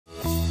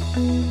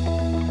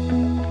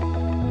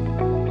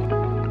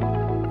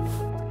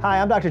Hi,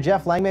 I'm Dr.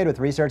 Jeff Langmaid with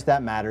Research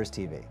That Matters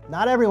TV.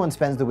 Not everyone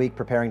spends the week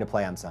preparing to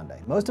play on Sunday.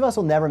 Most of us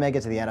will never make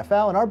it to the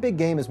NFL, and our big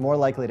game is more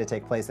likely to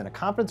take place in a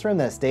conference room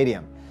than a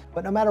stadium.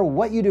 But no matter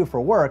what you do for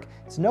work,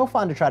 it's no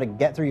fun to try to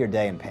get through your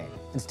day in pain.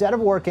 Instead of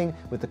working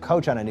with the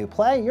coach on a new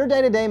play, your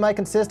day-to-day might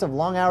consist of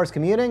long hours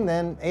commuting,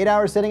 then 8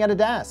 hours sitting at a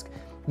desk.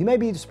 You may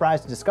be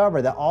surprised to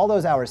discover that all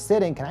those hours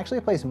sitting can actually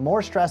place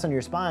more stress on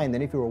your spine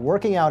than if you were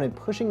working out and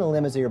pushing the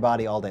limits of your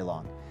body all day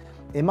long.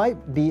 It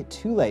might be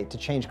too late to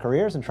change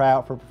careers and try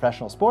out for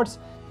professional sports,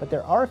 but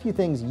there are a few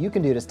things you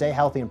can do to stay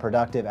healthy and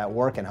productive at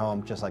work and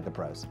home, just like the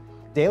pros.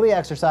 Daily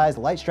exercise,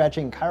 light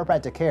stretching, and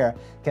chiropractic care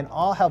can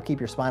all help keep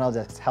your spinal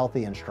discs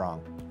healthy and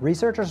strong.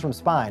 Researchers from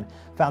Spine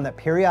found that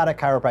periodic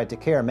chiropractic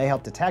care may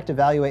help detect,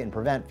 evaluate, and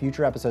prevent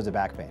future episodes of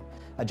back pain.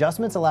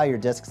 Adjustments allow your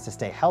discs to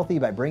stay healthy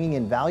by bringing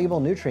in valuable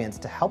nutrients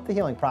to help the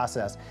healing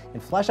process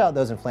and flush out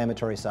those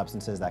inflammatory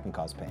substances that can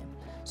cause pain.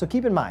 So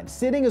keep in mind,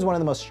 sitting is one of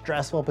the most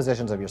stressful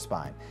positions of your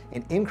spine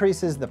and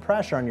increases the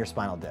pressure on your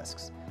spinal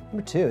discs.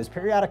 Number 2 is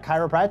periodic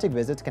chiropractic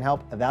visits can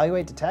help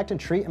evaluate, detect, and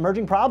treat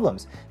emerging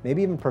problems,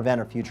 maybe even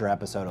prevent a future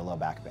episode of low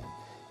back pain.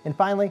 And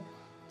finally,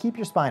 keep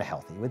your spine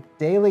healthy with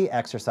daily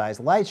exercise,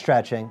 light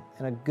stretching,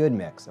 and a good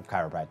mix of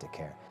chiropractic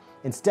care.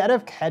 Instead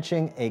of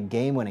catching a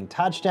game-winning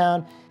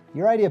touchdown,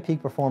 your idea of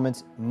peak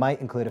performance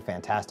might include a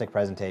fantastic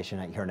presentation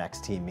at your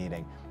next team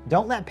meeting.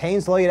 Don't let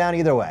pain slow you down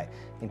either way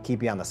and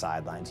keep you on the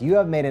sidelines. You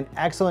have made an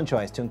excellent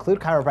choice to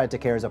include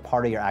chiropractic care as a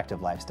part of your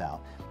active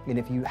lifestyle. And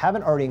if you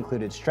haven't already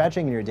included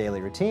stretching in your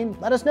daily routine,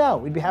 let us know.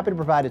 We'd be happy to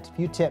provide a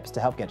few tips to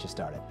help get you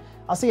started.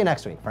 I'll see you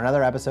next week for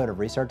another episode of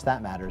Research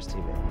That Matters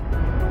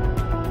TV.